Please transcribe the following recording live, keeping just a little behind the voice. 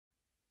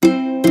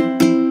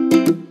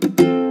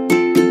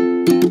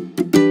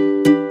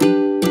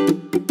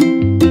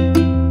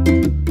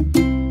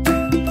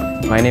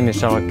My name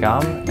is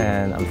Roques-Carmes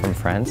and I'm from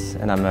France,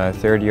 and I'm a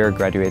third-year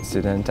graduate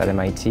student at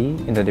MIT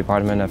in the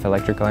Department of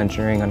Electrical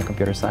Engineering and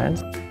Computer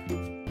Science.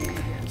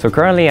 So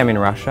currently I'm in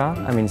Russia.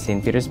 I'm in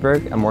St.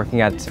 Petersburg. I'm working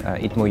at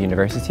ITMO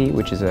University,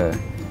 which is a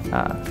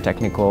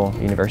technical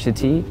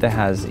university that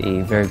has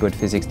a very good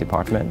physics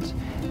department,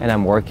 and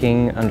I'm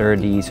working under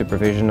the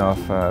supervision of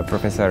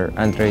Professor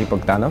Andrei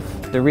Bogdanov.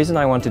 The reason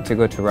I wanted to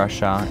go to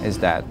Russia is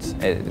that,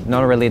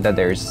 not really that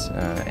there's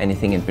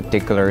anything in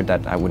particular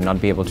that I would not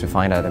be able to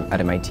find at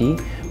MIT,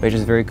 but it's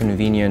just very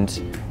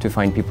convenient to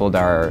find people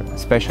that are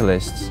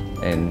specialists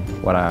in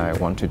what I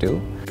want to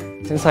do.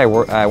 Since I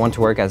want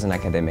to work as an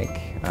academic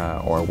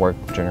or work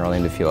generally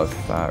in the field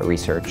of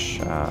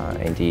research,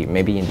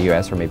 maybe in the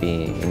US or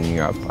maybe in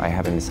Europe, I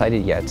haven't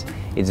decided yet.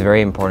 It's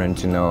very important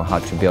to know how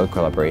to build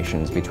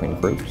collaborations between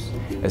groups,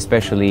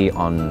 especially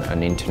on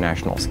an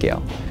international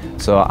scale.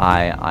 So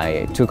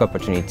I took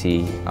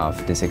opportunity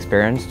of this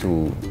experience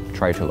to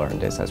try to learn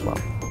this as well.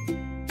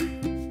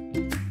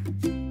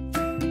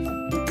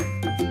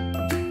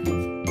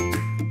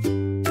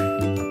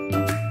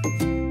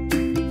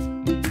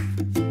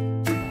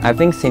 I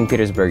think St.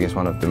 Petersburg is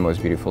one of the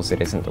most beautiful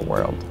cities in the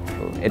world.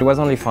 It was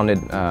only founded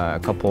a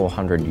couple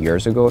hundred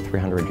years ago,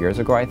 300 years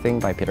ago I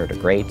think, by Peter the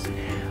Great.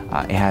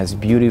 It has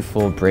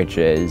beautiful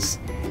bridges.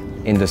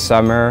 In the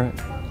summer,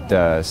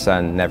 the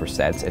sun never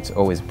sets, it's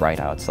always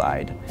bright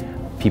outside.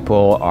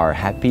 People are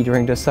happy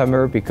during the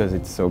summer because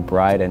it's so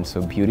bright and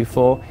so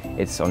beautiful.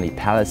 It's only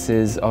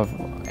palaces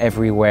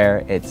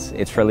everywhere.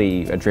 It's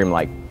really a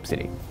dreamlike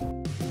city.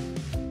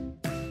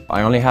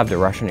 I only have the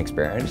Russian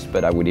experience,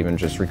 but I would even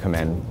just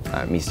recommend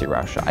Misti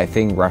Russia. I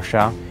think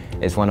Russia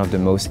is one of the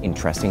most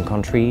interesting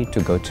countries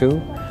to go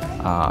to.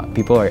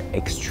 People are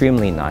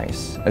extremely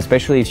nice,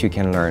 especially if you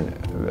can learn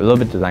a little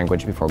bit the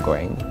language before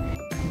going.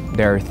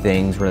 There are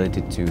things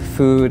related to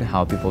food,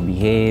 how people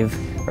behave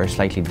are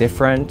slightly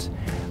different,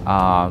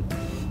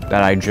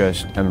 that I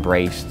just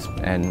embraced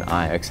and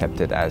I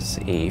accepted as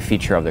a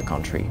feature of the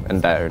country,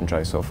 and that I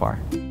enjoy so far.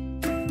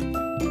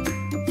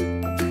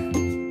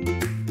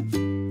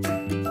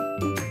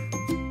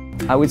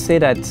 I would say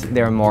that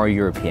there are more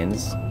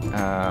Europeans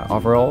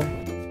overall.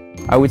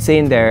 I would say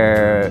in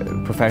their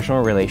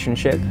professional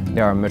relationship, they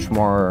are much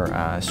more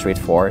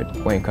straightforward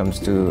when it comes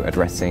to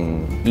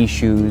addressing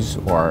issues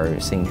or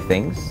saying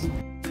things.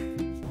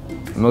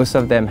 Most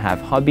of them have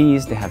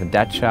hobbies, they have a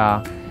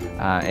dacha,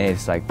 and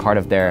it's like part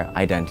of their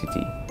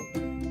identity.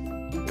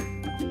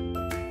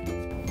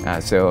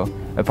 So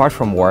apart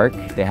from work,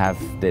 they have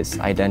this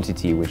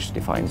identity which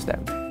defines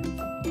them.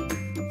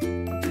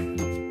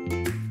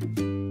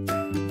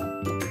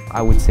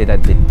 I would say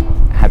that they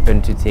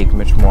happen to take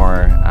much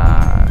more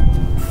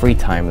free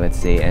time, let's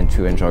say, and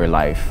to enjoy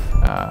life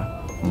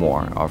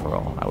more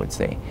overall, I would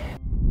say.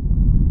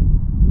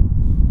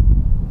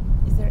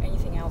 Is there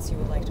anything else you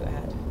would like to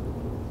add?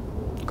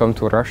 Come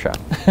to Russia.